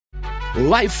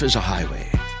Life is a highway,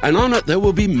 and on it there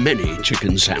will be many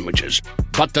chicken sandwiches.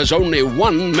 But there's only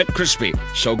one McCrispy.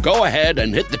 So go ahead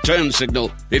and hit the turn signal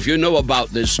if you know about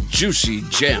this juicy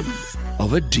gem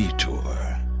of a detour.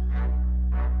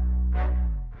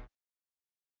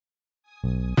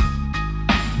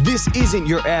 This isn't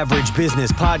your average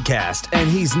business podcast, and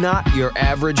he's not your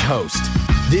average host.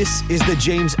 This is the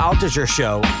James Altucher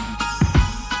Show.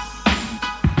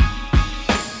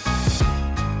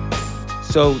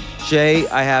 So, Jay,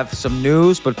 I have some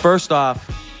news, but first off,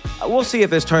 we'll see if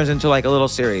this turns into like a little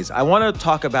series. I want to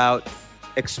talk about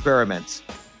experiments.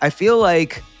 I feel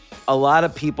like a lot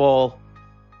of people,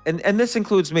 and this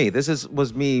includes me,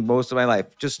 was me most of my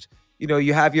life, just,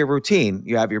 you have your routine.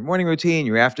 You have your morning routine,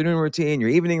 your afternoon routine, your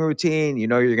evening routine.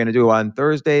 You're going to do on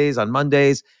Thursdays, on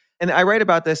Mondays. And I write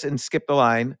about this in Skip the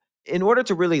Line. In order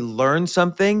to really learn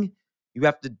something, you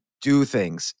have to do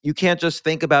things. You can't just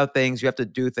think about things. You have to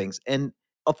do things. And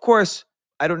of course,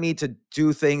 I don't need to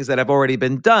do things that have already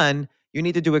been done. You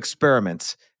need to do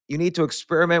experiments. You need to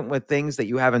experiment with things that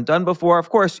you haven't done before. Of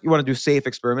course, you want to do safe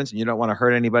experiments, and you don't want to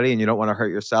hurt anybody, and you don't want to hurt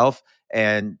yourself,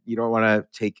 and you don't want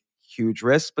to take huge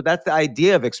risks. But that's the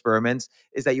idea of experiments,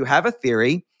 is that you have a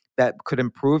theory that could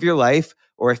improve your life,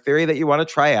 or a theory that you want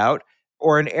to try out,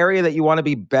 or an area that you want to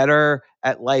be better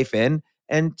at life in.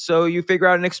 And so you figure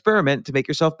out an experiment to make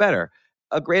yourself better.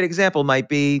 A great example might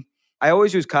be, I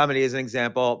always use comedy as an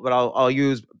example, but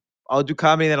I'll do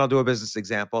comedy, then I'll do a business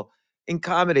example. In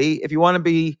comedy, if you want to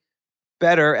be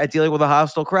better at dealing with a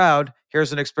hostile crowd,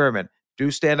 here's an experiment.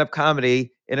 Do stand-up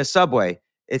comedy in a subway.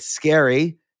 It's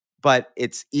scary, but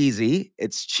it's easy.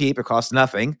 It's cheap. It costs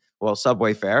nothing. Well,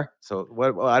 subway fare. So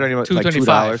what? Well, I don't even like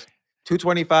 $2.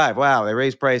 $2.25. Wow, they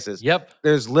raised prices. Yep.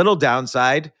 There's little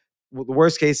downside. The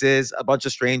worst case is a bunch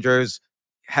of strangers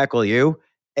heckle you.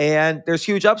 And there's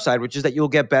huge upside, which is that you'll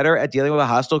get better at dealing with a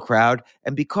hostile crowd.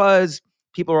 And because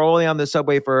people are only on the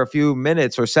subway for a few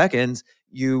minutes or seconds,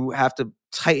 you have to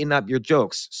tighten up your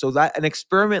jokes. So that an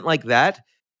experiment like that,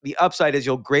 the upside is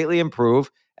you'll greatly improve.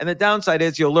 And the downside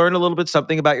is you'll learn a little bit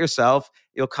something about yourself.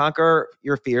 You'll conquer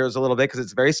your fears a little bit because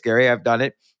it's very scary. I've done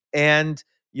it. And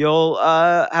you'll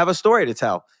have a story to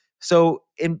tell. So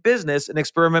in business, an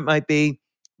experiment might be,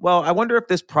 well, I wonder if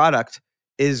this product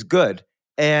is good.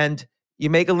 And you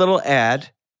make a little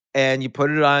ad and you put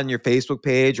it on your Facebook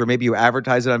page, or maybe you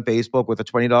advertise it on Facebook with a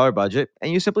 $20 budget,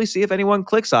 and you simply see if anyone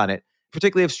clicks on it.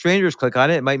 Particularly if strangers click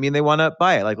on it, it might mean they want to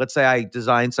buy it. Like, let's say I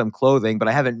designed some clothing, but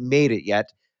I haven't made it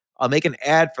yet. I'll make an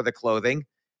ad for the clothing.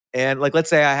 And like, let's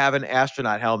say I have an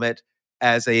astronaut helmet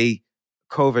as a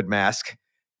COVID mask.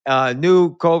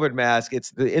 New COVID mask. It's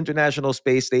the International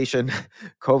Space Station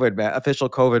official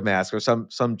COVID mask, or some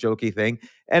jokey thing.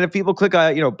 And if people click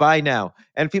on it, buy now.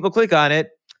 And if people click on it,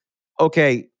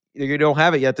 okay, you don't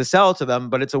have it yet to sell to them,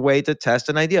 but it's a way to test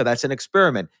an idea. That's an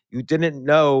experiment. You didn't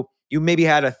know, you maybe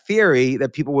had a theory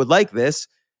that people would like this,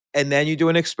 and then you do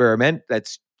an experiment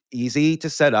that's easy to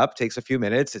set up, takes a few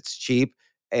minutes, it's cheap,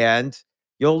 and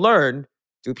you'll learn,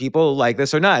 do people like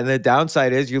this or not? And the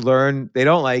downside is you learn they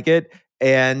don't like it.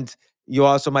 And you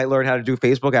also might learn how to do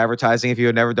Facebook advertising if you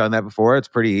had never done that before. It's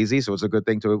pretty easy, so it's a good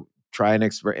thing to try an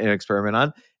experiment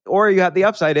on. Or you have the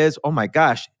upside is, oh my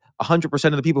gosh, 100%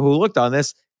 of the people who looked on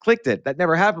this clicked it. That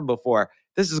never happened before.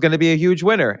 This is going to be a huge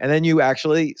winner. And then you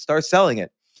actually start selling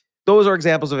it. Those are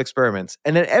examples of experiments.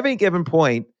 And at every given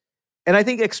point, and I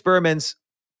think experiments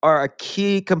are a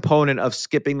key component of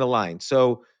skipping the line.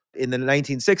 So in the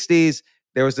 1960s,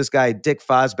 there was this guy, Dick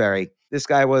Fosbury. This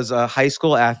guy was a high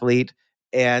school athlete.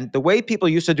 And the way people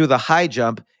used to do the high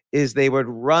jump is they would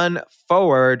run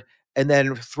forward and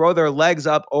then throw their legs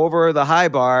up over the high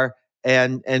bar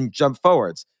and jump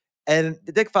forwards. And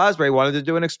Dick Fosbury wanted to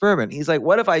do an experiment. He's like,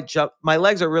 what if I jump? My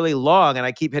legs are really long and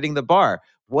I keep hitting the bar.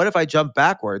 What if I jump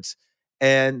backwards?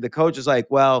 And the coach is like,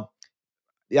 well,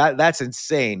 yeah, that's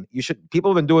insane.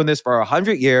 People have been doing this for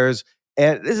 100 years.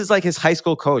 And this is like his high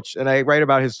school coach. And I write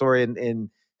about his story in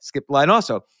Skip the Line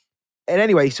also. And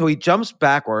anyway, so he jumps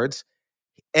backwards.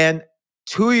 And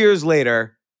 2 years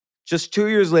later, just 2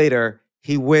 years later,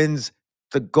 he wins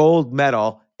the gold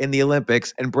medal in the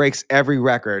Olympics and breaks every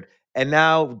record. And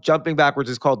now jumping backwards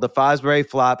is called the Fosbury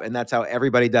flop, and that's how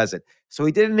everybody does it. So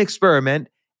he did an experiment,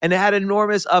 and it had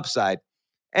enormous upside.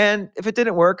 And if it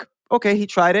didn't work, okay, he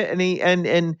tried it,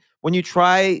 and when you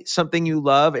try something you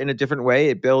love in a different way,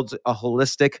 it builds a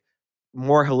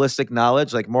more holistic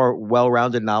knowledge, like more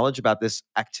well-rounded knowledge about this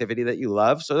activity that you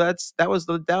love. So that was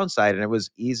the downside, and it was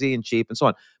easy and cheap and so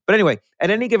on. But anyway, at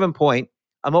any given point,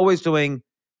 I'm always doing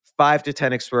 5 to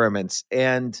 10 experiments,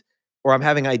 or I'm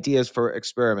having ideas for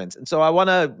experiments. And so I want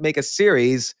to make a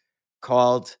series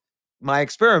called My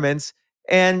Experiments.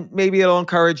 And maybe it'll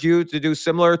encourage you to do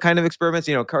similar kind of experiments,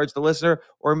 encourage the listener,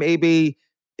 or maybe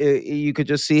you could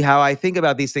just see how I think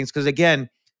about these things. Because again,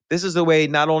 this is the way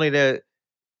not only to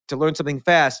learn something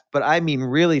fast, but I mean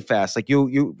really fast. Like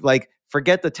you like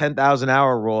forget the 10,000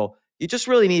 hour rule. You just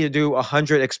really need to do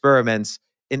 100 experiments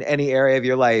in any area of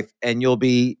your life, and you'll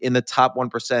be in the top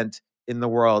 1% in the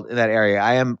world in that area.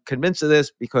 I am convinced of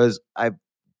this because I've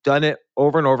done it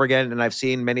over and over again, and I've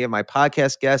seen many of my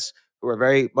podcast guests who are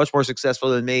very much more successful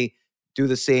than me do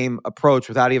the same approach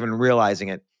without even realizing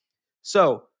it.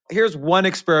 So here's one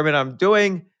experiment I'm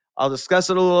doing. I'll discuss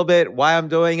it a little bit, why I'm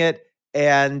doing it,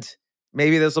 and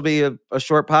maybe this will be a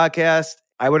short podcast.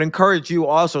 I would encourage you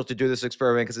also to do this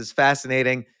experiment because it's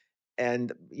fascinating.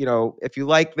 And, if you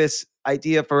like this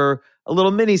idea for a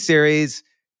little mini series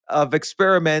of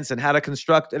experiments and how to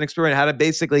construct an experiment, how to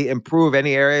basically improve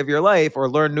any area of your life or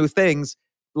learn new things,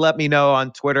 let me know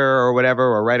on Twitter or whatever,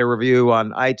 or write a review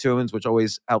on iTunes, which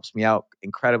always helps me out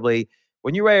incredibly.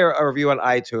 When you write a review on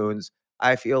iTunes,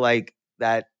 I feel like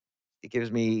that it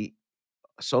gives me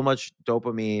so much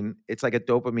dopamine. It's like a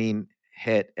dopamine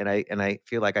hit, and I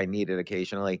feel like I need it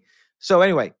occasionally. So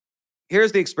anyway,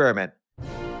 here's the experiment.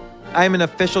 I'm an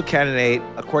official candidate,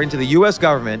 according to the U.S.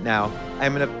 government now,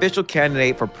 I'm an official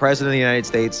candidate for President of the United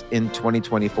States in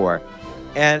 2024.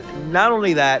 And not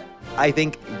only that, I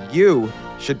think you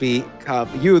should become,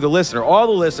 you, the listener, all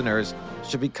the listeners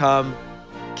should become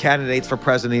candidates for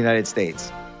President of the United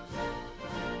States.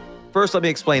 First, let me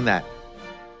explain that.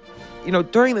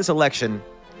 During this election,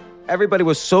 everybody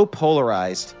was so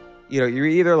polarized. You're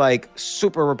either like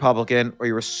super Republican or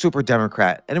you're a super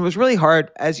Democrat. And it was really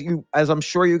hard, as I'm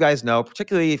sure you guys know,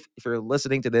 particularly if you're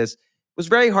listening to this, it was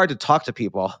very hard to talk to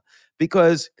people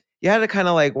because you had to kind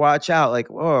of like watch out, like,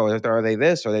 whoa, are they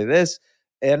this? Are they this?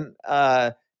 And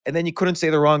then you couldn't say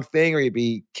the wrong thing or you'd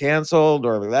be canceled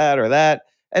or that or that.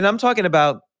 And I'm talking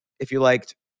about if you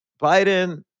liked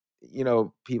Biden,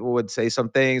 people would say some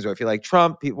things, or if you like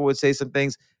Trump, people would say some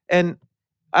things. And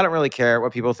I don't really care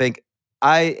what people think.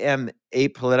 I am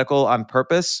apolitical on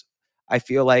purpose. I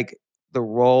feel like the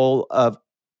role of,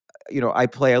 I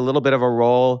play a little bit of a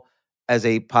role as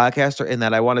a podcaster in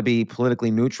that I want to be politically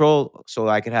neutral so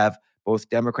I could have both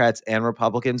Democrats and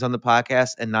Republicans on the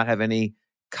podcast and not have any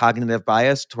cognitive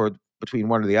bias between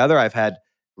one or the other. I've had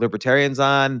libertarians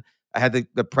on. I had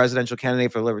the presidential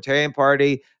candidate for the Libertarian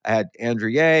Party. I had Andrew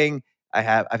Yang. I've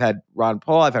had Ron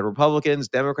Paul. I've had Republicans,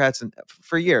 Democrats, and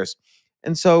for years.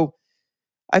 And so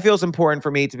I feel it's important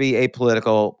for me to be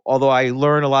apolitical, although I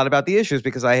learn a lot about the issues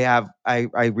because I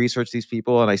research these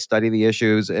people and I study the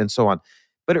issues and so on.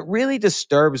 But it really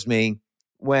disturbs me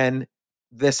when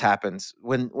this happens,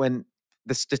 when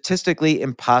the statistically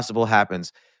impossible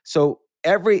happens. So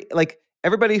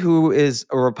everybody who is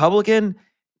a Republican,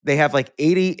 they have like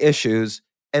 80 issues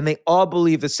and they all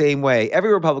believe the same way.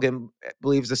 Every Republican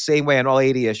believes the same way on all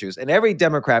 80 issues. And every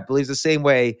Democrat believes the same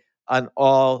way on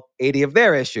all 80 of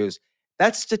their issues.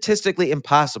 That's statistically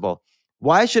impossible.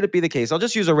 Why should it be the case? I'll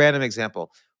just use a random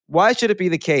example. Why should it be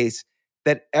the case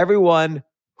that everyone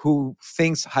who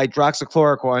thinks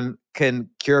hydroxychloroquine can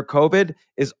cure COVID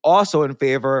is also in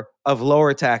favor of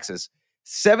lower taxes?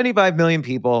 75 million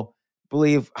people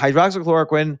believe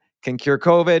hydroxychloroquine can cure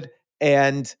COVID,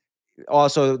 and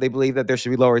also they believe that there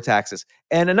should be lower taxes.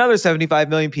 And another 75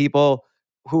 million people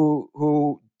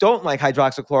who don't like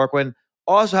hydroxychloroquine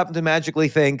also happen to magically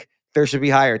think there should be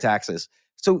higher taxes.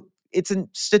 So it's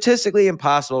statistically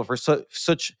impossible for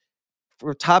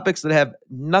for topics that have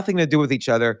nothing to do with each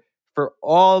other, for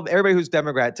everybody who's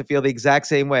Democrat to feel the exact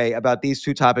same way about these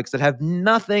two topics that have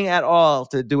nothing at all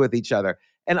to do with each other.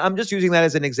 And I'm just using that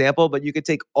as an example, but you could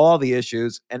take all the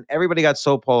issues and everybody got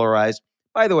so polarized.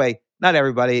 By the way, not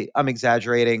everybody, I'm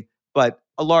exaggerating, but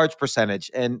a large percentage.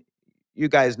 And you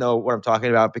guys know what I'm talking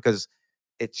about because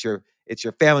it's your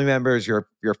family members, your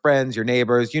friends, your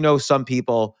neighbors. Some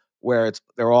people where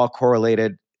they're all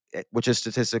correlated, which is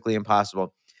statistically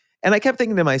impossible. And I kept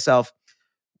thinking to myself,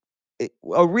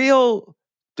 a real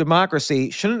democracy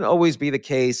shouldn't always be the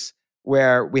case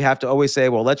where we have to always say,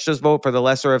 well, let's just vote for the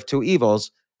lesser of two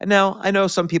evils. And now I know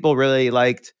some people really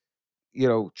liked,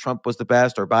 Trump was the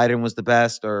best or Biden was the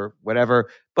best or whatever.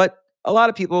 But a lot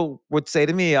of people would say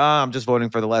to me, I'm just voting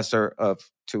for the lesser of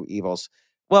two evils.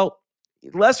 Well,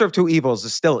 lesser of two evils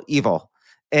is still evil.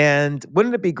 And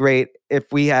wouldn't it be great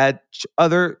if we had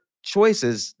other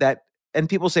choices and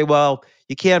people say, well,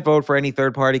 you can't vote for any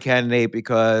third party candidate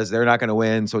because they're not going to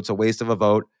win, so it's a waste of a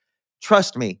vote.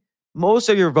 Trust me, most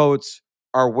of your votes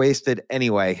are wasted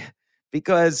anyway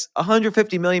because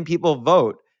 150 million people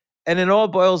vote. And it all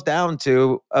boils down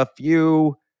to a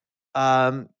few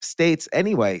states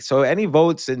anyway. So any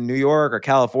votes in New York or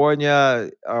California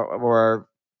or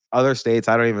other states,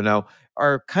 I don't even know,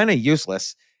 are kind of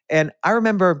useless. And I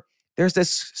remember there's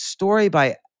this story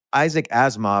by Isaac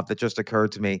Asimov that just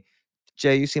occurred to me.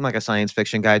 Jay, you seem like a science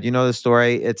fiction guy. Do you know the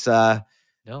story? It's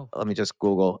No. let me just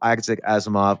Google Isaac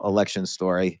Asimov election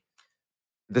story.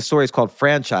 The story is called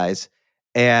Franchise.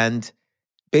 And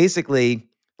basically,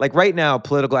 like right now,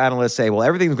 political analysts say, well,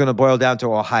 everything's going to boil down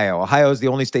to Ohio. Ohio is the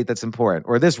only state that's important,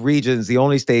 or this region is the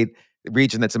only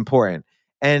region that's important.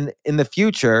 And in the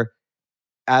future,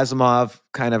 Asimov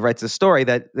kind of writes a story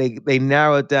that they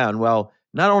narrow it down. Well,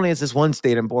 not only is this one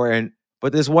state important,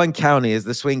 but this one county is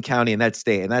the swing county in that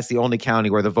state, and that's the only county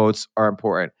where the votes are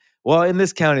important. Well, in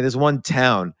this county, there's one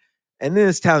town, and in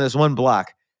this town, there's one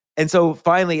block. And so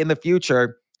finally, in the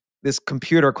future, this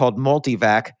computer called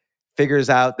Multivac figures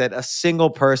out that a single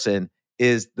person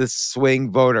is the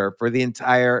swing voter for the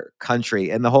entire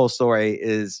country. And the whole story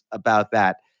is about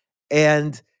that.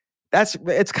 And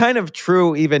it's kind of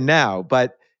true even now,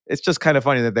 but it's just kind of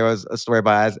funny that there was a story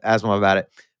by Asimov about it.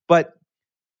 But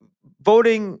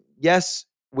voting, yes,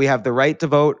 we have the right to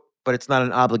vote, but it's not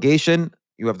an obligation.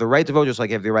 You have the right to vote just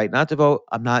like you have the right not to vote.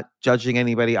 I'm not judging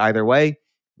anybody either way.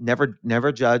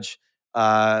 Never judge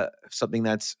something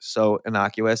that's so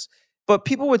innocuous. But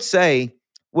people would say,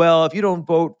 well, if you don't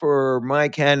vote for my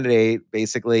candidate,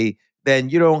 basically, then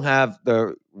you shouldn't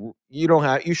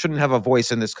have a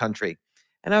voice in this country.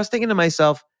 And I was thinking to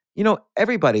myself,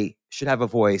 everybody should have a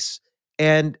voice.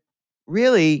 And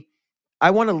really,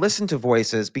 I want to listen to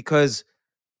voices because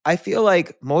I feel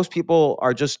like most people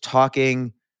are just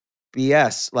talking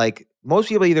BS. Like most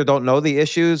people either don't know the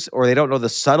issues or they don't know the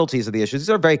subtleties of the issues. These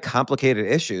are very complicated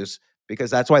issues because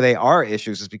that's why they are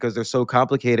issues, is because they're so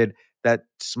complicated that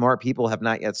smart people have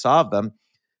not yet solved them.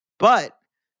 But,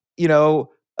 a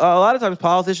lot of times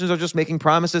politicians are just making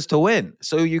promises to win.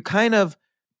 So you kind of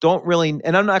don't really,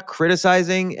 and I'm not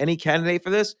criticizing any candidate for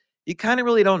this, you kind of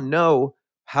really don't know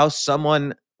how what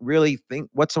someone really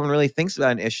thinks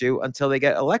about an issue until they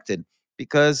get elected,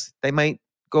 because they might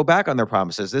go back on their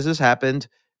promises. This has happened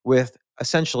with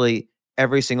essentially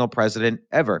every single president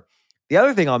ever. The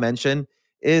other thing I'll mention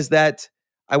is that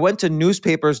I went to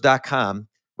newspapers.com,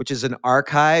 which is an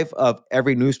archive of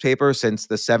every newspaper since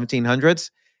the 1700s.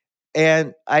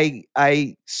 And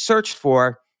I searched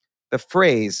for the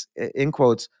phrase, in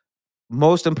quotes,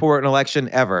 most important election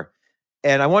ever.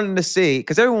 And I wanted to see,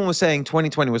 because everyone was saying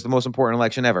 2020 was the most important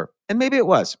election ever. And maybe it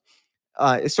was.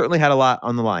 It certainly had a lot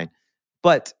on the line.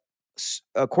 But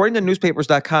according to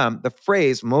newspapers.com, the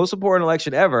phrase most important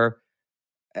election ever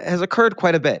has occurred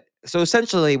quite a bit. So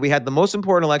essentially, we had the most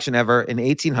important election ever in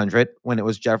 1800 when it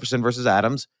was Jefferson versus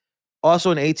Adams.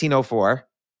 Also in 1804,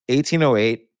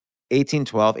 1808,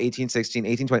 1812, 1816,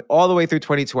 1820, all the way through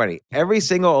 2020. Every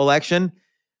single election,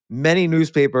 many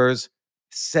newspapers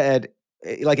said,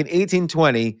 like in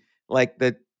 1820, like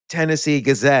the Tennessee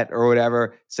Gazette or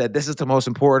whatever said, this is the most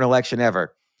important election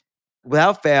ever.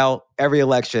 Without fail, every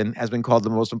election has been called the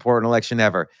most important election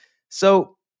ever.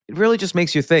 So it really just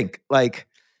makes you think, like,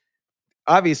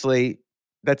 obviously,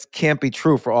 that can't be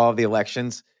true for all of the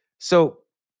elections. So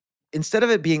instead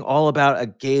of it being all about a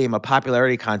game, a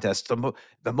popularity contest, the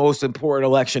most important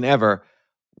election ever,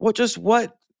 what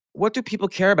do people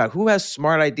care about? Who has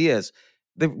smart ideas?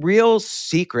 The real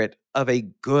secret of a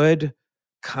good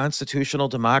constitutional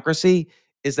democracy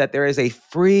is that there is a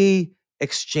free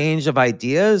exchange of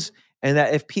ideas, and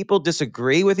that if people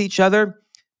disagree with each other,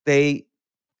 they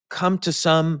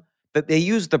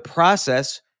use the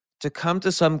process to come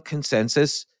to some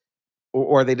consensus,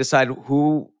 or they decide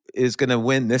who is going to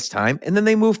win this time, and then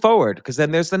they move forward, because then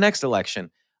there's the next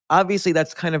election. Obviously,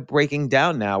 that's kind of breaking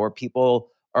down now, where people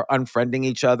are unfriending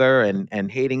each other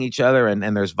and hating each other,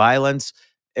 and there's violence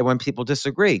when people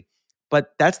disagree.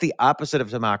 But that's the opposite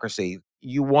of democracy.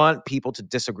 You want people to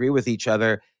disagree with each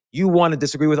other. You want to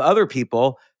disagree with other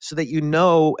people so that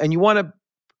and you want to,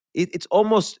 it's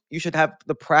almost, you should have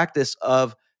the practice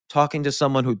of talking to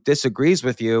someone who disagrees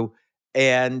with you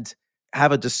and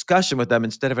have a discussion with them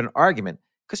instead of an argument.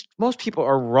 Because most people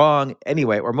are wrong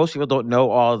anyway, or most people don't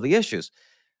know all of the issues.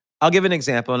 I'll give an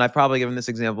example, and I've probably given this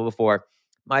example before.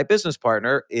 My business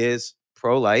partner is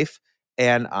pro-life,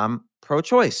 and I'm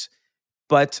pro-choice.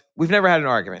 But we've never had an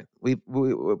argument.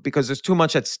 Because there's too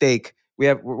much at stake.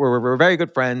 We're very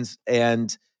good friends,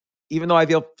 and even though I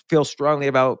feel strongly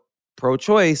about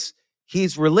pro-choice,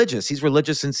 he's religious. He's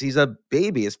religious since he's a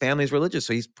baby. His family's religious,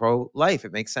 so he's pro-life.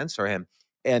 It makes sense for him.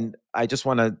 And I just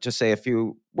want to just say a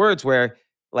few words where,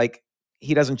 like,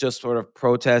 he doesn't just sort of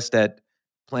protest at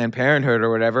Planned Parenthood or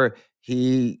whatever.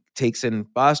 He takes in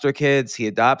foster kids. He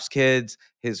adopts kids.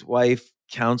 His wife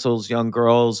counsels young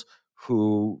girls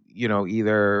who,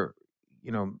 either,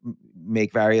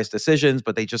 make various decisions,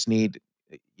 but they just need,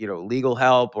 legal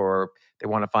help, or they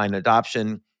want to find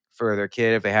adoption for their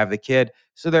kid if they have the kid.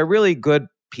 So they're really good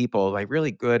people, like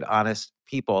really good, honest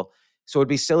people. So it'd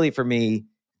be silly for me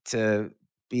to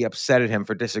be upset at him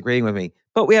for disagreeing with me.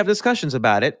 But we have discussions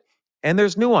about it. And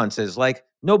there's nuances, like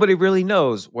nobody really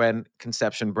knows when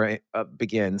conception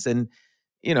begins. And,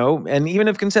 and even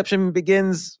if conception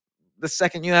begins the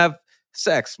second you have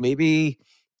sex, maybe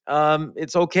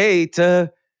it's okay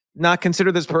to not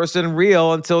consider this person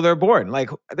real until they're born. Like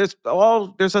there's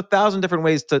 1,000 different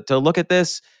ways to look at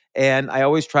this. And I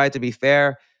always try to be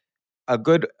fair. A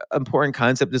good, important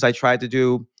concept is I try to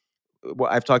do,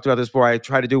 I've talked about this before, I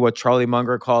try to do what Charlie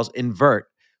Munger calls invert,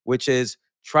 which is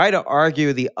try to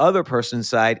argue the other person's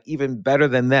side even better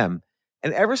than them.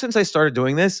 And ever since I started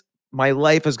doing this, my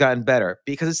life has gotten better,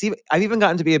 because I've even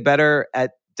gotten to be better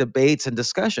at debates and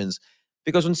discussions.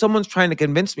 Because when someone's trying to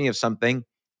convince me of something,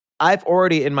 I've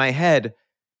already in my head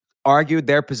argued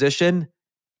their position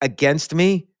against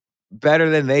me better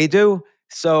than they do.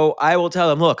 So I will tell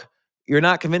them, look, you're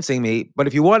not convincing me, but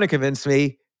if you want to convince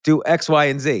me, do X, Y,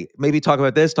 and Z. Maybe talk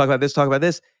about this, talk about this, talk about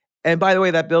this. And by the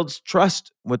way, that builds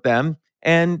trust with them.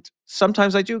 And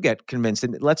sometimes I do get convinced,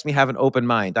 and it lets me have an open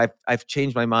mind. I've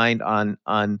changed my mind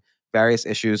on various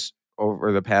issues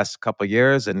over the past couple of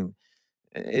years, and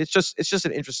it's just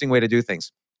an interesting way to do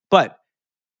things. But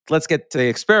let's get to the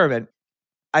experiment.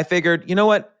 I figured, you know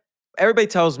what? Everybody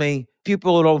tells me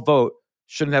people who don't vote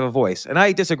shouldn't have a voice, and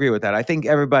I disagree with that. I think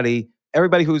everybody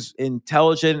who's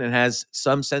intelligent and has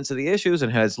some sense of the issues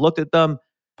and has looked at them,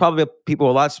 probably people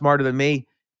a lot smarter than me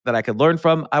that I could learn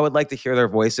from, I would like to hear their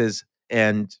voices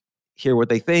and hear what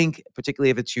they think,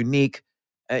 particularly if it's unique.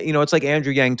 It's like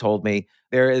Andrew Yang told me,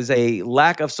 there is a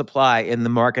lack of supply in the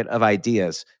market of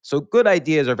ideas. So good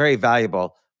ideas are very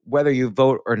valuable, whether you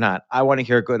vote or not. I want to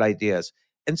hear good ideas.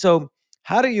 And so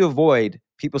how do you avoid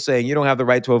people saying you don't have the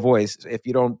right to a voice if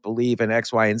you don't believe in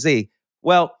X, Y, and Z?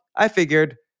 Well, I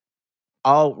figured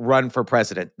I'll run for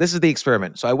president. This is the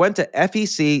experiment. So I went to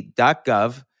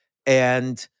fec.gov,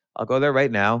 and I'll go there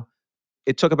right now.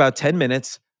 It took about 10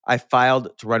 minutes. I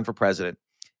filed to run for president.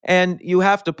 And you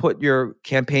have to put your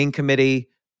campaign committee,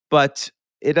 but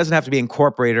it doesn't have to be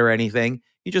incorporated or anything.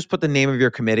 You just put the name of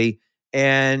your committee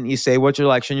and you say which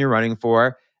election you're running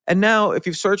for. And now if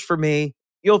you've searched for me,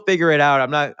 you'll figure it out.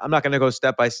 I'm not going to go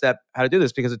step by step how to do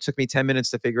this, because it took me 10 minutes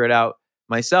to figure it out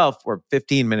myself, or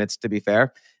 15 minutes to be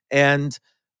fair. And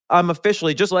I'm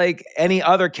officially, just like any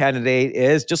other candidate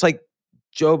is, just like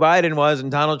Joe Biden was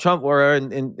and Donald Trump were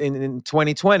in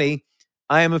 2020,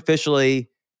 I am officially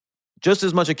just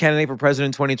as much a candidate for president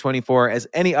in 2024 as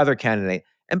any other candidate.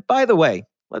 And by the way,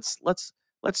 let's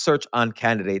search on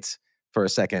candidates for a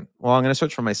second. Well, I'm going to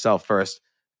search for myself first.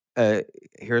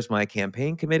 Here's my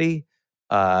campaign committee.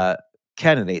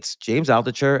 Candidates, James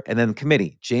Altucher, and then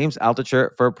committee, James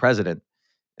Altucher for president.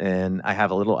 And I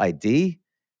have a little ID.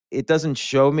 It doesn't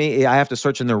show me. I have to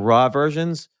search in the raw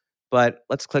versions, but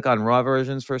let's click on raw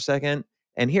versions for a second.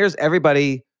 And here's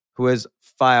everybody who has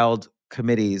filed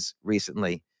committees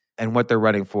recently and what they're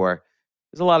running for.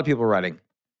 There's a lot of people running.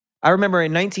 I remember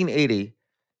in 1980,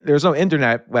 there was no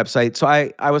internet website. So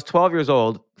I was 12 years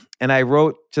old, and I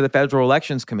wrote to the Federal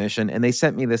Elections Commission, and they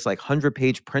sent me this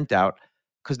 100-page printout,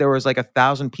 because there was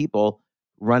 1,000 people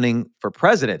running for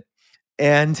president.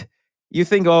 And you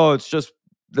think, oh, it's just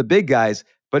the big guys.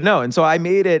 But no. And so I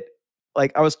made it,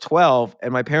 I was 12,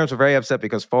 and my parents were very upset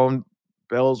because phone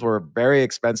bills were very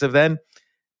expensive then.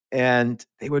 And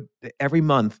they would, every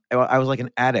month, I was like an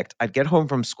addict. I'd get home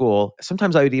from school.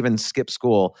 Sometimes I would even skip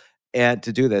school and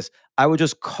to do this. I would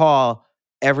just call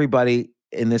everybody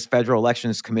in this Federal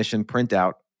Elections Commission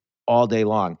printout all day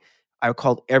long. I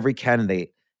called every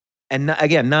candidate. And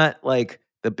again, not like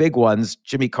the big ones.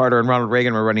 Jimmy Carter and Ronald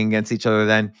Reagan were running against each other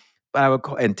then. But I would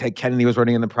call, and Ted Kennedy was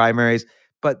running in the primaries.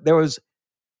 But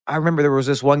I remember there was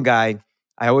this one guy,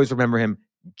 I always remember him,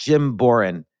 Jim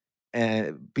Boren,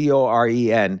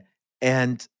 Boren.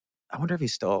 And I wonder if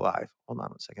he's still alive. Hold on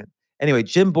one second. Anyway,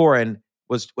 Jim Boren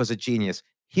was a genius.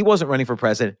 He wasn't running for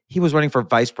president. He was running for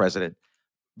vice president.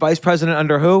 Vice president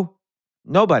under who?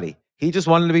 Nobody. He just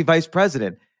wanted to be vice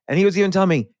president. And he was even telling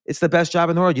me, it's the best job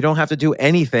in the world. You don't have to do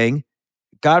anything.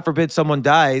 God forbid someone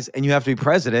dies and you have to be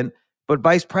president. But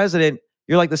vice president,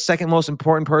 you're like the second most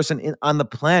important person on the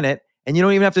planet, and you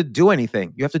don't even have to do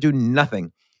anything. You have to do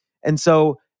nothing. And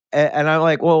so, and I'm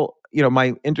like, well,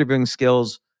 my interviewing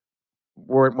skills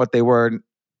weren't what they were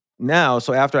now.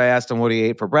 So after I asked him what he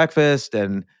ate for breakfast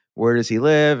and where does he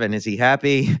live and is he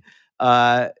happy,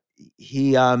 I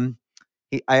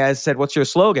said, what's your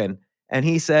slogan? And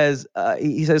he says,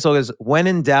 when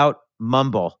in doubt,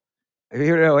 mumble.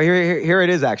 Here it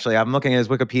is, actually. I'm looking at his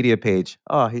Wikipedia page.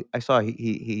 Oh, I saw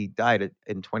he died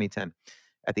in 2010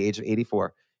 at the age of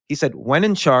 84. He said, when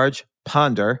in charge,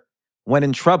 ponder. When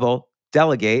in trouble,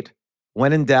 delegate.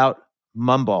 When in doubt,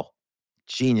 mumble.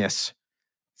 Genius.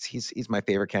 He's my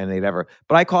favorite candidate ever.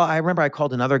 But I remember I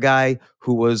called another guy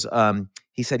who was,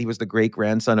 he said he was the great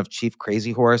grandson of Chief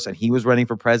Crazy Horse and he was running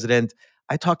for president.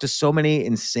 I talked to so many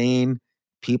insane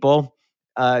people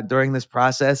during this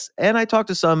process. And I talked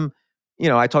to some,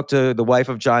 I talked to the wife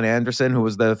of John Anderson, who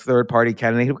was the third party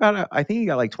candidate who I think he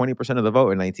got like 20% of the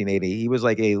vote in 1980. He was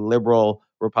like a liberal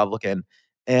Republican.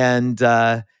 And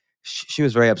she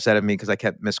was very upset at me because I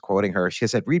kept misquoting her. She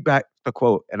said, read back the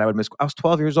quote. And I was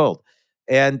 12 years old.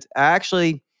 And I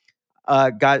actually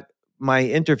got my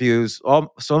interviews,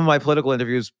 some of my political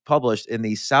interviews published in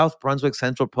the South Brunswick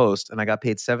Central Post, and I got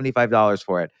paid $75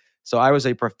 for it. So I was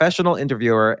a professional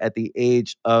interviewer at the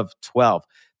age of 12.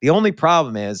 The only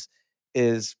problem is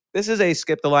this is a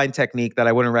skip the line technique that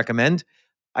I wouldn't recommend.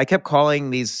 I kept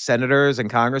calling these senators and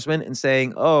congressmen and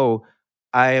saying, oh,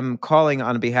 I am calling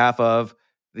on behalf of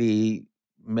the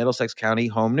Middlesex County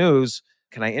Home News.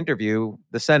 Can I interview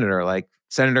the senator, like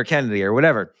Senator Kennedy or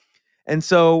whatever? And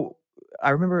so I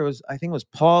remember I think it was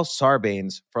Paul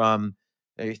Sarbanes from,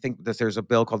 I think that there's a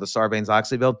bill called the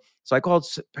Sarbanes-Oxley bill. So I called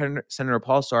Senator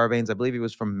Paul Sarbanes. I believe he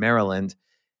was from Maryland.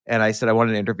 And I said I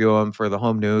wanted to interview him for the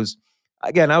Home News.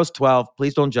 Again, I was 12.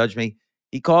 Please don't judge me.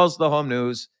 He calls the Home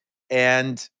News.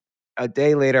 And a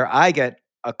day later, I get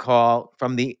a call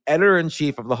from the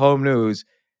editor-in-chief of the Home News.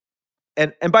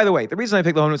 And by the way, the reason I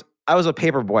picked the Home News, I was a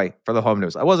paper boy for the Home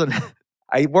News.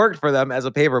 I worked for them as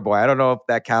a paper boy. I don't know if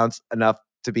that counts enough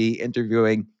to be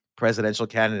interviewing presidential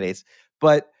candidates.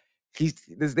 But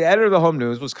the editor of the Home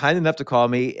News was kind enough to call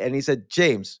me, and he said,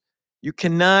 James, you're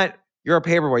a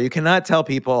paper boy. You cannot tell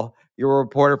people you're a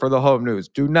reporter for the Home News.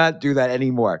 Do not do that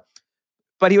anymore.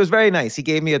 But he was very nice. He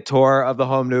gave me a tour of the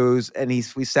Home News, and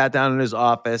we sat down in his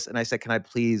office, and I said, can I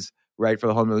please write for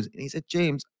the Home News? And he said,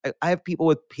 James, I have people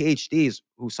with PhDs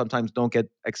who sometimes don't get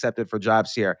accepted for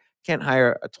jobs here. Can't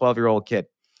hire a 12-year-old kid.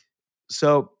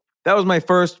 So that was my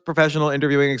first professional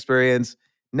interviewing experience.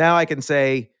 Now I can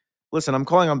say, listen, I'm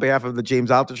calling on behalf of the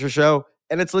James Altucher Show,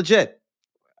 and it's legit.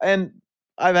 And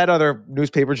I've had other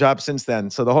newspaper jobs since then.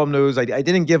 So the Home News, I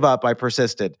didn't give up. I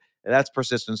persisted. And that's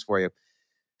persistence for you.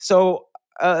 So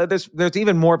there's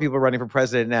even more people running for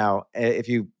president now. If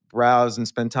you browse and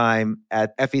spend time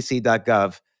at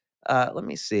fec.gov, let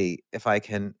me see if I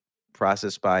can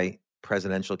process by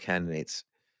presidential candidates.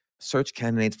 Search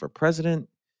candidates for president.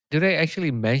 Do they actually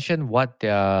mention what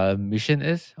their mission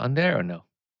is on there or no?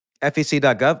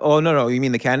 fec.gov? Oh, no. You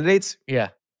mean the candidates? Yeah.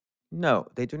 No,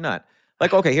 they do not.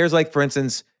 Like, okay, here's like, for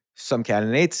instance, some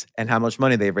candidates and how much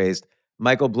money they've raised.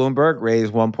 Michael Bloomberg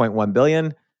raised $1.1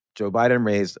 billion. Joe Biden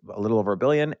raised a little over $1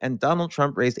 billion. And Donald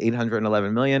Trump raised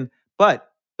 $811 million. But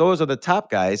those are the top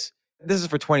guys. This is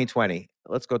for 2020.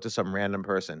 Let's go to some random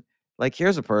person. Like,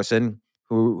 here's a person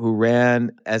who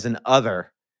ran as an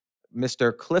other,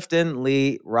 Mr. Clifton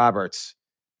Lee Roberts.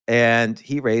 And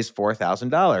he raised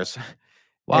 $4,000.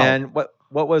 Wow. And what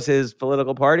was his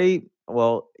political party?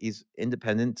 Well, he's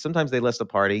independent. Sometimes they list a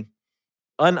party.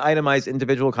 Unitemized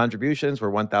individual contributions were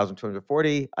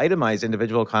 1,240. Itemized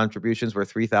individual contributions were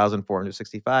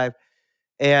 3,465.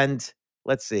 And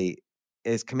let's see,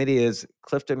 his committee is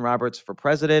Clifton Roberts for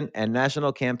president and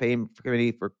National Campaign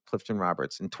Committee for Clifton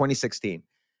Roberts in 2016.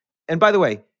 And by the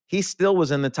way, he still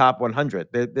was in the top 100.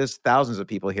 There's thousands of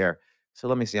people here. So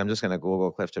let me see. I'm just going to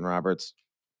Google Clifton Roberts.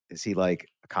 Is he like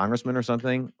a congressman or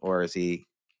something? Or is he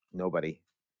nobody?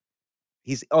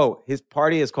 His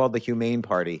party is called the Humane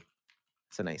Party.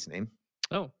 It's a nice name.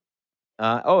 Oh.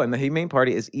 And the Humane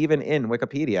Party is even in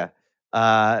Wikipedia.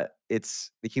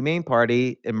 It's the Humane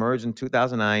Party emerged in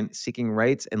 2009, seeking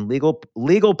rights and legal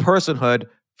personhood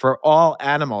for all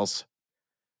animals.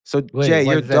 So, Wait, Jay,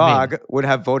 what your does that dog mean? would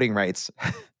have voting rights.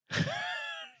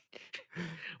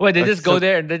 Wait, they Like, just go so-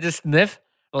 there and they just sniff?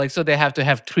 Like, so they have to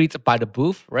have treats by the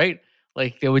booth, right?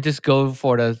 Like, they would just go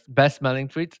for the best smelling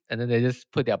treats and then they just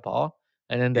put their paw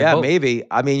and then they Yeah, vote. maybe.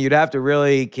 I mean, you'd have to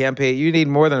really campaign. You need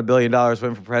more than $1 billion to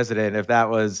win for president. If that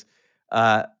was,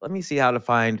 let me see how to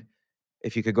find.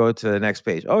 If you could go to the next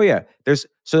page. Oh yeah, there's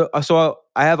so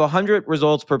I have 100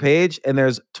 results per page, and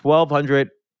there's 1,200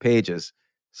 pages.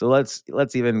 So let's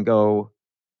even go.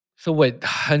 So wait,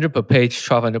 100 per page,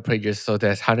 1,200 pages. So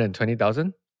there's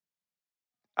 120,000?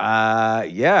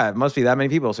 Yeah, it must be that many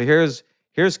people. So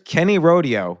here's Kenny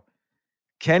Rodeo.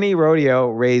 Kenny Rodeo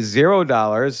raised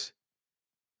 $0.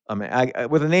 I mean,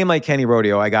 with a name like Kenny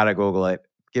Rodeo, I gotta Google it.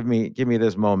 Give me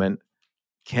this moment.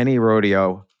 Kenny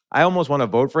Rodeo. I almost want to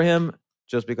vote for him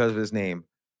just because of his name.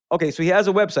 Okay, so he has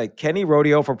a website, Kenny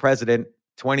Rodeo for President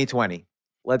 2020.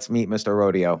 Let's meet Mr.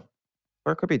 Rodeo.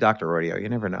 Or it could be Dr. Rodeo. You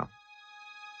never know.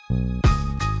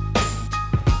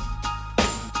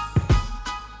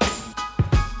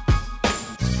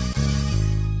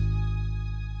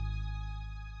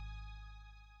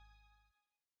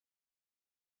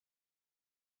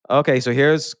 Okay, so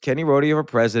here's Kenny Rodeo for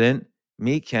President.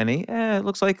 Meet Kenny. It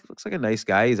looks like a nice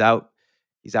guy. He's out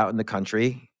in the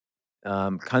country.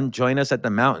 Come join us at the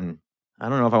mountain. I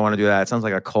don't know if I want to do that. It sounds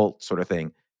like a cult sort of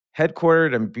thing.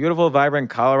 Headquartered in beautiful, vibrant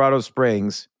Colorado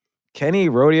Springs, Kenny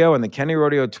Rodeo and the Kenny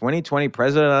Rodeo 2020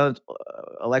 President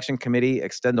Election Committee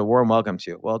extend a warm welcome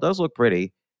to you. Well, it does look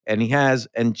pretty. And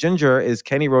Ginger is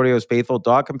Kenny Rodeo's faithful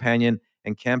dog companion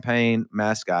and campaign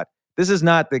mascot. This is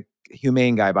not the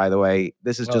humane guy, by the way.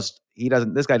 This is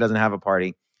this guy doesn't have a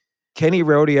party. Kenny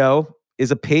Rodeo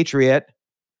is a patriot,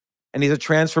 and he's a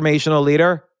transformational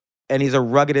leader, and he's a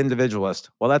rugged individualist.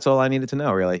 Well, that's all I needed to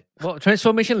know, really. Well,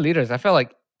 transformation leaders, I feel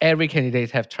like every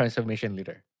candidate have transformation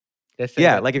leader.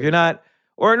 Yeah, like if you're not,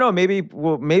 or no, maybe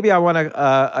I want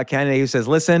a candidate who says,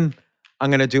 listen, I'm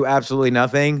going to do absolutely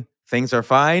nothing. Things are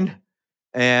fine.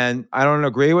 And I don't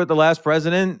agree with the last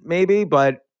president, maybe,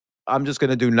 but I'm just going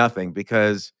to do nothing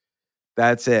because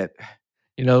that's it.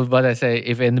 You know what I say,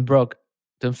 if it ain't broke,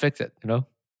 don't fix it, you know?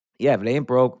 Yeah, if it ain't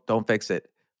broke, don't fix it.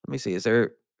 Let me see.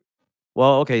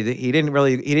 Well, okay, he didn't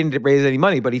raise any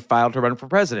money, but he filed to run for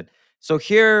president. So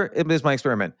here is my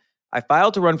experiment. I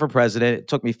filed to run for president. It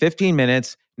took me 15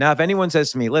 minutes. Now, if anyone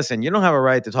says to me, listen, you don't have a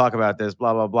right to talk about this,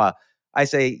 blah, blah, blah. I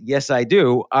say, yes, I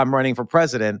do. I'm running for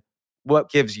president. What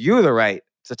gives you the right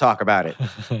to talk about it?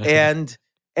 And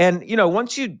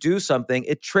once you do something,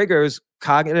 it triggers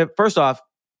cognitive. First off,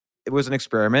 it was an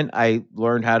experiment. I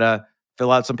learned how to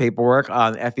fill out some paperwork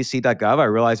on fec.gov. I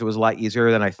realized it was a lot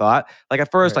easier than I thought. Like at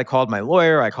first, I called my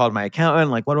lawyer. I called my accountant.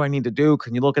 Like, what do I need to do?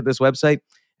 Can you look at this website?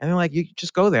 And they're like, you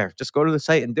just go there. Just go to the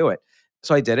site and do it.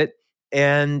 So I did it.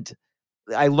 And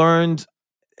I learned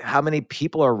how many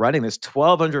people are running. There's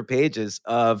 1,200 pages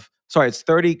it's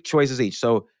 30 choices each.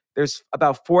 So there's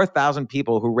about 4,000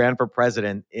 people who ran for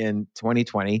president in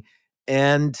 2020.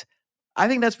 And I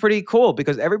think that's pretty cool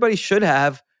because everybody should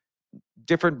have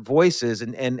different voices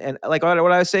and like what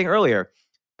I was saying earlier.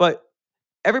 But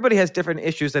everybody has different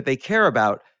issues that they care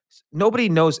about. Nobody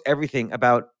knows everything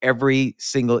about every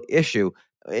single issue.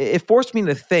 It forced me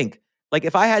to think, like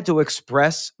if I had to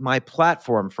express my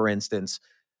platform, for instance,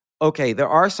 okay, there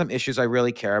are some issues I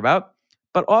really care about,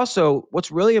 but also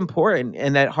what's really important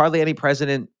and that hardly any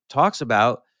president talks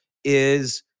about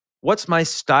is what's my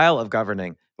style of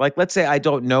governing? Like, let's say I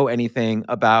don't know anything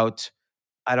about,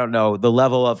 I don't know, the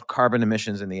level of carbon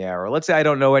emissions in the air, or let's say I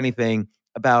don't know anything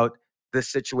about the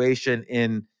situation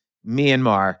in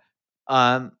Myanmar.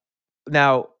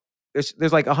 Now,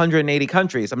 there's like 180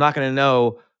 countries. I'm not going to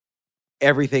know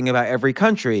everything about every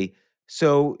country.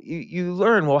 So you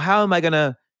learn, well, how am I going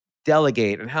to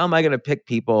delegate and how am I going to pick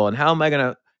people and how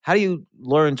do you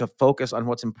learn to focus on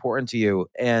what's important to you?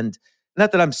 And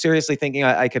not that I'm seriously thinking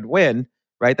I could win,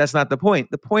 right? That's not the point.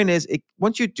 The point is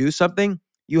once you do something,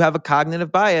 you have a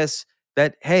cognitive bias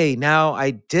that, hey, now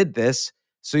I did this.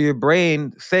 So your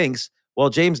brain thinks, well,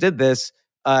 James did this.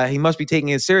 He must be taking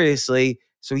it seriously.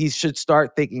 So he should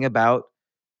start thinking about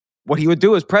what he would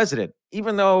do as president,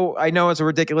 even though I know it's a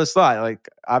ridiculous thought. Like,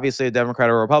 obviously, a Democrat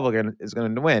or a Republican is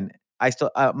going to win.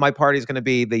 My party is going to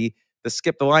be the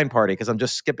skip the line party because I'm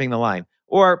just skipping the line.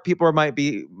 Or people might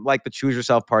be like the choose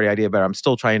yourself party idea, but I'm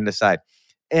still trying to decide.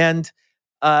 And,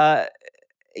 I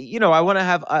want to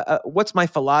have what's my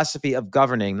philosophy of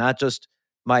governing, not just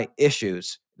my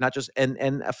issues, not just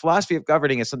and a philosophy of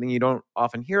governing is something you don't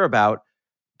often hear about,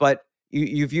 but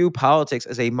you view politics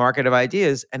as a market of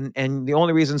ideas, and the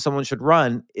only reason someone should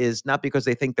run is not because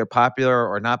they think they're popular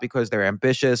or not because they're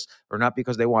ambitious or not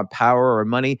because they want power or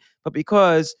money, but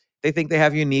because they think they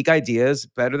have unique ideas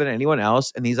better than anyone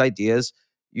else, and these ideas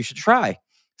you should try.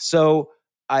 So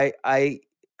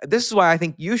this is why I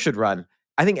think you should run.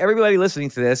 I think everybody listening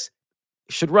to this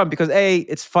should run because A,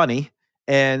 it's funny,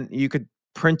 and you could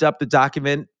print up the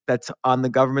document that's on the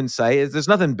government site. There's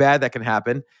nothing bad that can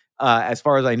happen. As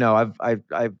far as I know,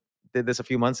 I did this a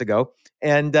few months ago,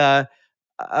 and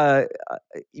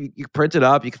you print it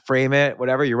up, you can frame it,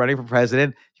 whatever. You're running for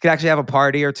president. You can actually have a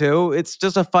party or two. It's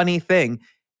just a funny thing,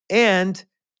 and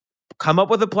come up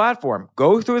with a platform.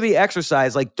 Go through the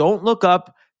exercise. Like, don't look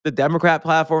up the Democrat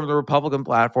platform, the Republican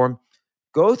platform.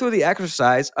 Go through the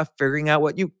exercise of figuring out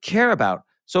what you care about.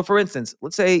 So, for instance,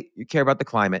 let's say you care about the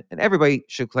climate, and everybody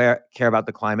should care about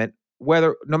the climate,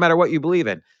 no matter what you believe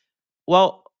in.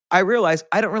 Well, I realize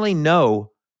I don't really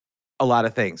know a lot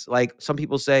of things. Like some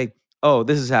people say, oh,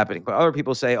 this is happening. But other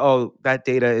people say, oh, that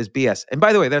data is BS. And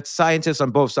by the way, that's scientists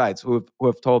on both sides who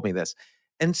have told me this.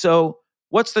 And so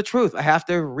what's the truth? I have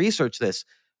to research this.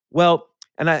 Well,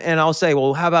 and I'll say,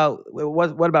 well, how about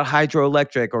what about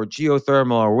hydroelectric or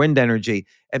geothermal or wind energy?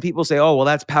 And people say, oh, well,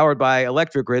 that's powered by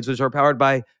electric grids, which are powered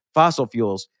by fossil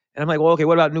fuels. And I'm like, well, okay,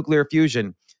 what about nuclear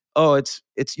fusion? Oh, it's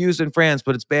used in France,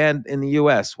 but it's banned in the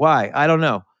US. Why? I don't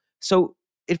know. So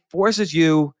it forces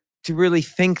you to really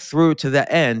think through to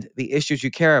the end the issues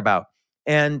you care about.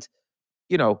 And,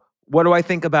 what do I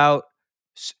think about,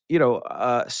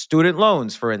 student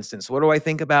loans, for instance? What do I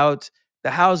think about the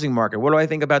housing market? What do I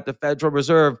think about the Federal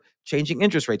Reserve changing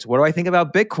interest rates? What do I think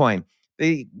about Bitcoin?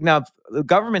 Now, the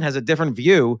government has a different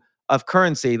view of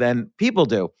currency than people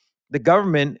do. The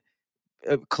government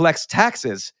collects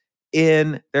taxes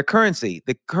in their currency.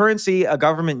 The currency a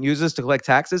government uses to collect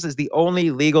taxes is the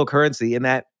only legal currency in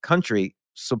that country,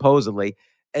 supposedly.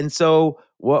 And so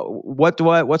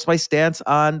what's my stance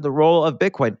on the role of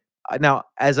Bitcoin? Now,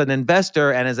 as an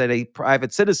investor and as a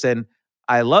private citizen,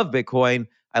 I love Bitcoin.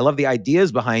 I love the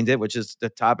ideas behind it, which is the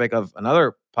topic of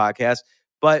another podcast.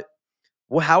 But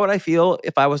how would I feel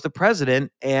if I was the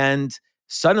president and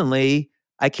suddenly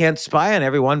I can't spy on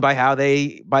everyone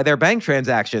by their bank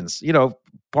transactions?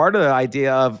 Part of the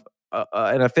idea of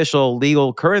an official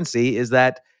legal currency is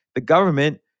that the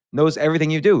government knows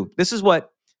everything you do. This is what,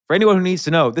 for anyone who needs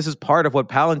to know, this is part of what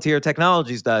Palantir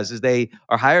Technologies does, is they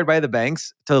are hired by the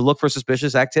banks to look for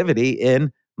suspicious activity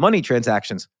in money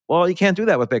transactions. Well, you can't do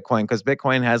that with Bitcoin because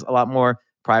Bitcoin has a lot more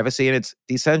privacy and it's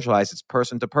decentralized. It's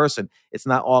person to person. It's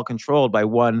not all controlled by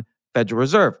one Federal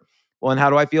Reserve. Well, and how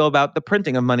do I feel about the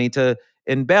printing of money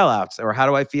in bailouts? Or how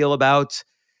do I feel about,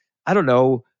 I don't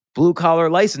know, blue collar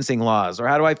licensing laws? Or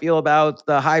how do I feel about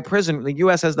the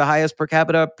U.S. has the highest per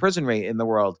capita prison rate in the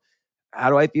world? How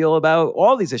do I feel about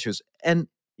all these issues? And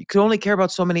you can only care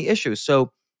about so many issues.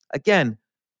 So again,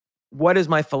 what is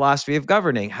my philosophy of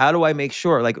governing? How do I make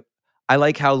sure? Like, I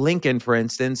like how Lincoln, for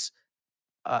instance,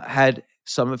 had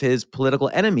some of his political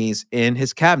enemies in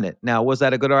his cabinet. Now, was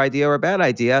that a good idea or a bad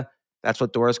idea? That's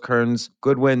what Doris Kearns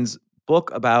Goodwin's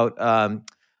book about,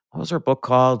 what was her book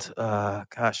called?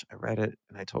 Gosh, I read it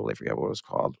and I totally forget what it was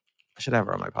called. I should have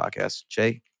her on my podcast.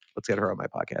 Jay, let's get her on my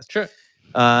podcast. Sure.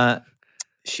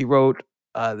 She wrote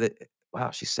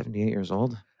wow, she's 78 years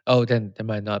old. Oh, then they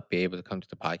might not be able to come to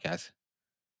the podcast.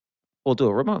 We'll do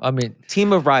a remote. I mean,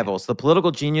 Team of Rivals, The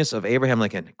Political Genius of Abraham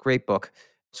Lincoln. Great book.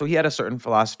 So he had a certain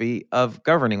philosophy of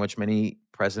governing, which many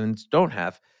presidents don't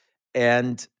have.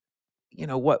 And,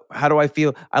 how do I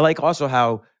feel? I like also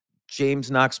how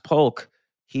James Knox Polk,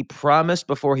 he promised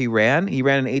before he ran in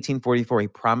 1844, he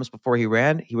promised before he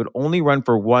ran, he would only run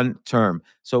for one term.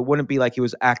 So it wouldn't be like he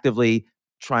was actively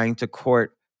trying to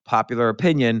court popular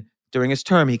opinion during his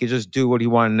term. He could just do what he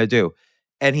wanted to do.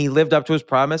 And he lived up to his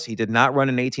promise. He did not run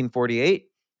in 1848.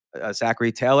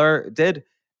 Zachary Taylor did.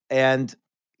 And,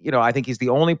 I think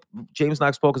James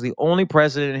Knox Polk is the only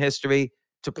president in history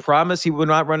to promise he would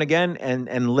not run again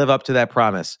and live up to that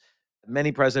promise.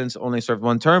 Many presidents only served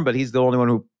one term, but he's the only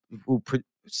one who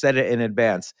said it in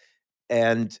advance.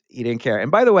 And he didn't care.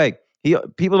 And by the way,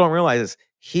 people don't realize this.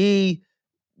 He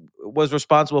was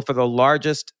responsible for the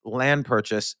largest land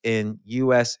purchase in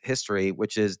U.S. history,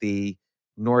 which is the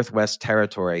Northwest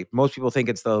Territory. Most people think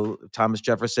it's the Thomas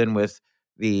Jefferson with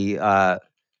the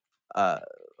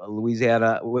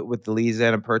Louisiana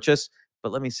Purchase.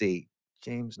 But let me see.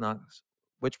 James Knox,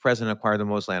 which president acquired the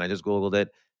most land? I just Googled it.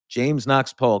 James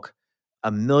Knox Polk,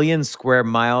 1 million square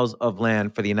miles of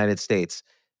land for the United States.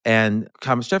 And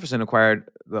Thomas Jefferson acquired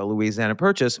the Louisiana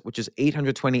Purchase, which is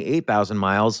 828,000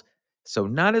 miles. So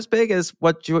not as big as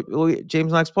what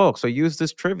James Knox Polk. So use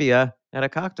this trivia at a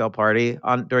cocktail party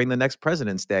during the next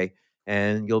President's Day,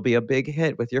 and you'll be a big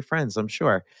hit with your friends, I'm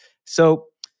sure. So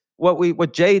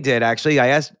what Jay did, actually,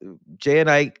 Jay and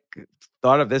I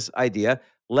thought of this idea.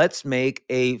 Let's make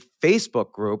a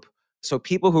Facebook group so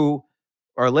people who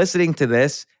are listening to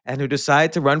this and who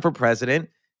decide to run for president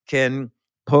can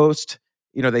post.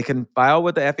 They can file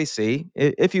with the FEC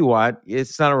if you want.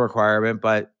 It's not a requirement,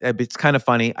 but it's kind of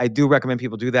funny. I do recommend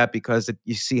people do that because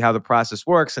you see how the process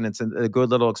works, and it's a good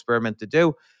little experiment to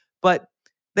do. But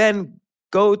then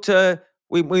go to,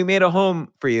 we made a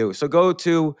home for you. So go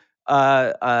to,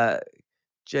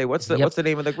 Jay, what's the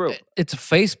name of the group? It's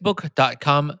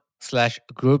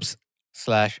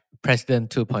facebook.com/groups/president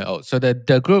 2.0. So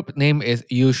the group name is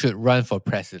You Should Run for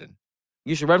President.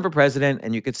 You should run for president,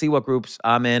 and you can see what groups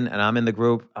I'm in, and I'm in the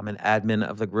group. I'm an admin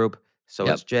of the group. So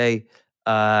it's Jay.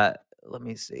 Let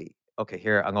me see. Okay,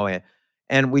 here, I'm going in.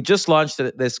 And we just launched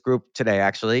this group today,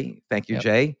 actually. Thank you,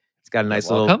 Jay. got a nice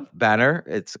welcome. little banner.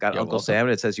 It's got You're Uncle welcome. Sam,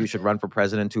 and it says you should run for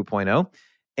president 2.0.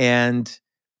 And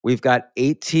we've got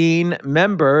 18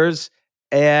 members.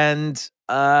 And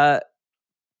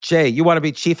Jay, you want to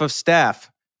be chief of staff?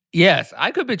 Yes,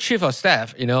 I could be chief of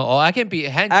staff, or I can be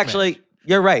henchman. Actually,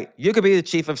 you're right. You could be the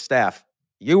chief of staff.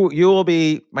 You will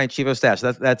be my chief of staff.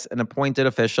 So that's an appointed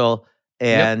official.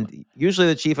 And usually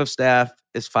the chief of staff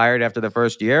is fired after the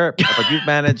first year. But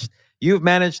you've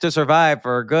managed to survive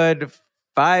for a good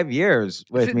 5 years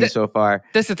with me so far.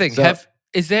 That's the thing. So-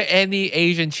 Is there any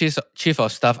Asian chief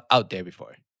of staff out there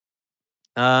before?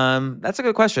 That's a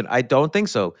good question. I don't think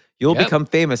so. You'll Yep. become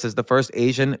famous as the first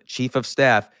Asian chief of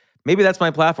staff. Maybe that's my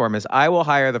platform is I will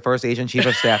hire the first Asian chief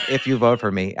of staff if you vote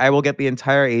for me. I will get the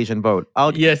entire Asian vote.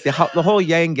 Yes. The whole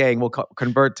Yang gang will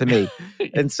convert to me.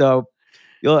 And so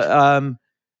you'll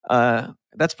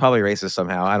that's probably racist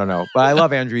somehow. I don't know. But I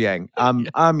love Andrew Yang.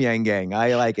 I'm Yang gang.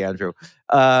 I like Andrew.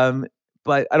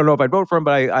 But I don't know if I'd vote for him,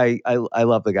 but I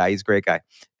love the guy. He's a great guy.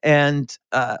 And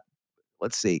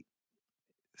let's see.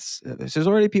 There's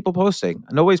already people posting.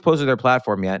 Nobody's posted their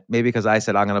platform yet. Maybe because I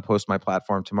said I'm going to post my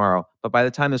platform tomorrow. But by the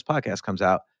time this podcast comes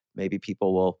out, maybe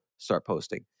people will start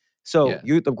posting. So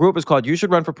the group is called You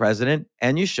Should Run for President,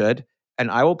 and you should.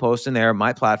 And I will post in there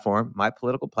my platform, my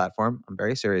political platform. I'm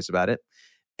very serious about it.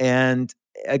 And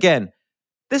again,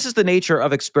 this is the nature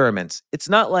of experiments. It's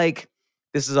not like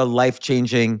this is a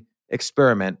life-changing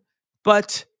experiment,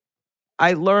 but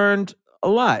I learned a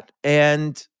lot.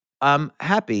 And I'm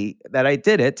happy that I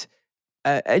did it.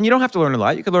 And you don't have to learn a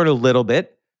lot. You can learn a little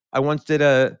bit. I once did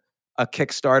a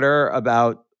Kickstarter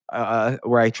about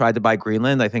where I tried to buy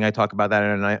Greenland. I think I talk about that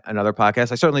in another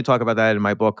podcast. I certainly talk about that in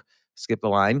my book, Skip the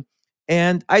Line.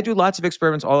 And I do lots of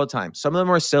experiments all the time. Some of them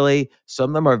are silly. Some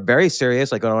of them are very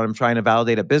serious, like when I'm trying to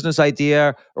validate a business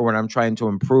idea or when I'm trying to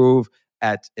improve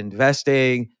at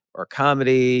investing or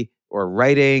comedy or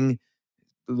writing.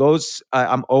 Those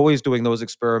I'm always doing those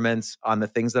experiments on the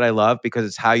things that I love because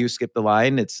it's how you skip the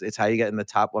line. It's how you get in the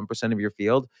top 1% of your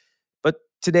field. But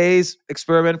today's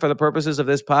experiment for the purposes of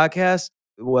this podcast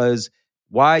was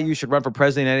why you should run for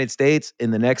president of the United States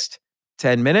in the next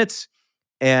 10 minutes.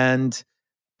 And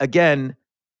again,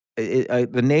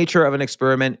 the nature of an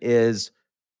experiment is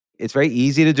it's very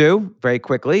easy to do very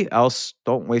quickly. Else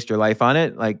don't waste your life on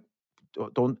it. Like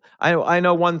I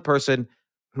know one person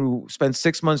who spent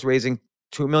 6 months raising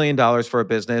 $2 million for a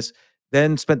business,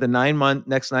 then spent the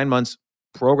next 9 months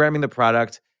programming the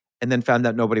product, and then found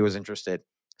out nobody was interested.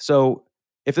 So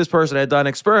if this person had done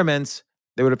experiments,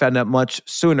 they would have found out much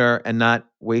sooner and not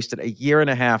wasted a year and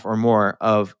a half or more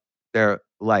of their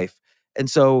life. And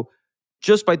so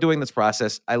just by doing this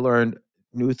process, I learned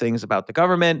new things about the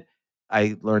government.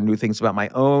 I learned new things about my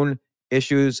own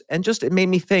issues. And just it made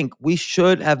me think we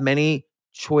should have many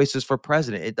choices for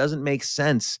president. It doesn't make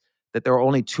sense that there are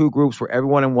only two groups where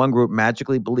everyone in one group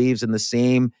magically believes in the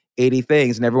same 80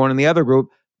 things and everyone in the other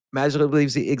group magically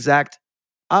believes the exact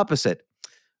opposite.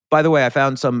 By the way, I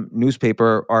found some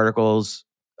newspaper articles.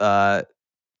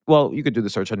 Well, you could do the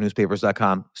search on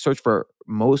newspapers.com. Search for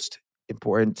most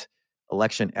important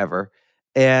election ever.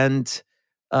 And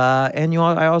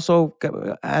I also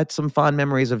had some fond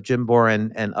memories of Jim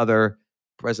Boren and other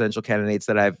presidential candidates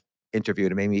that I've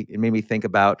interviewed. It made me think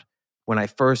about when I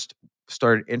first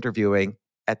started interviewing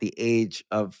at the age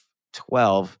of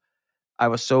 12. I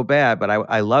was so bad, but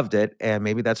I loved it. And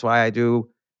maybe that's why I do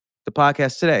the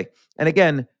podcast today. And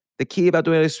again, the key about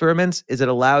doing experiments is it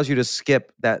allows you to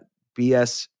skip that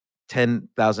BS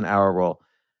 10,000 hour rule.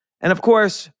 And of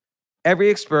course, every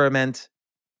experiment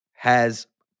has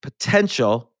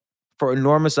potential for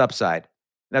enormous upside.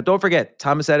 Now, don't forget,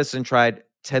 Thomas Edison tried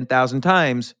 10,000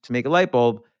 times to make a light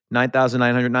bulb.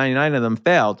 9,999 of them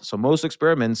failed. So most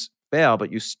experiments fail,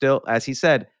 but you still, as he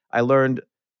said, I learned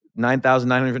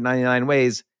 9,999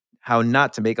 ways how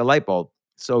not to make a light bulb.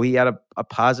 So he had a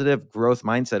positive growth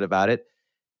mindset about it.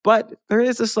 But there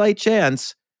is a slight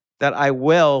chance that I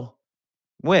will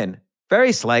win.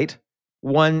 Very slight.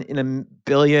 1 in a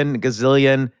billion,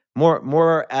 gazillion,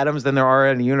 more atoms than there are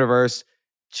in the universe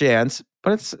chance.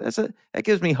 But that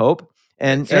gives me hope.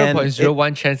 And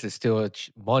 0.01 chance is still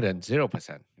more than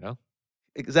 0%,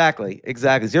 Exactly.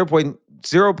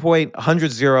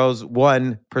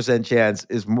 0.101% chance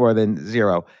is more than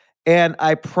zero. And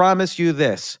I promise you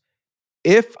this,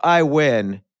 if I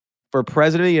win for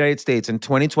president of the United States in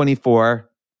 2024,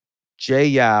 Jay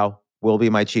Yao will be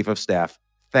my chief of staff.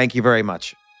 Thank you very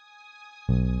much.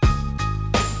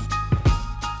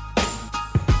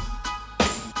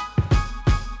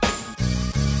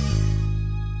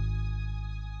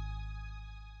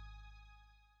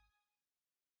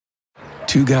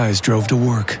 Two guys drove to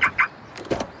work.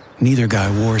 Neither guy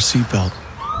wore a seatbelt.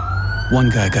 One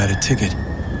guy got a ticket.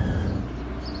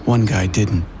 One guy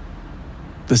didn't.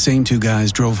 The same two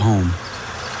guys drove home.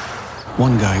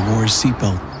 One guy wore his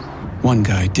seatbelt. One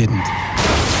guy didn't.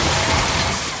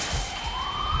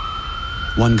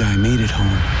 One guy made it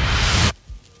home.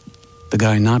 The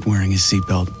guy not wearing his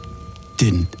seatbelt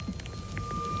didn't.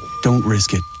 Don't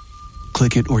risk it.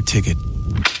 Click it or ticket.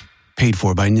 Paid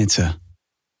for by NHTSA.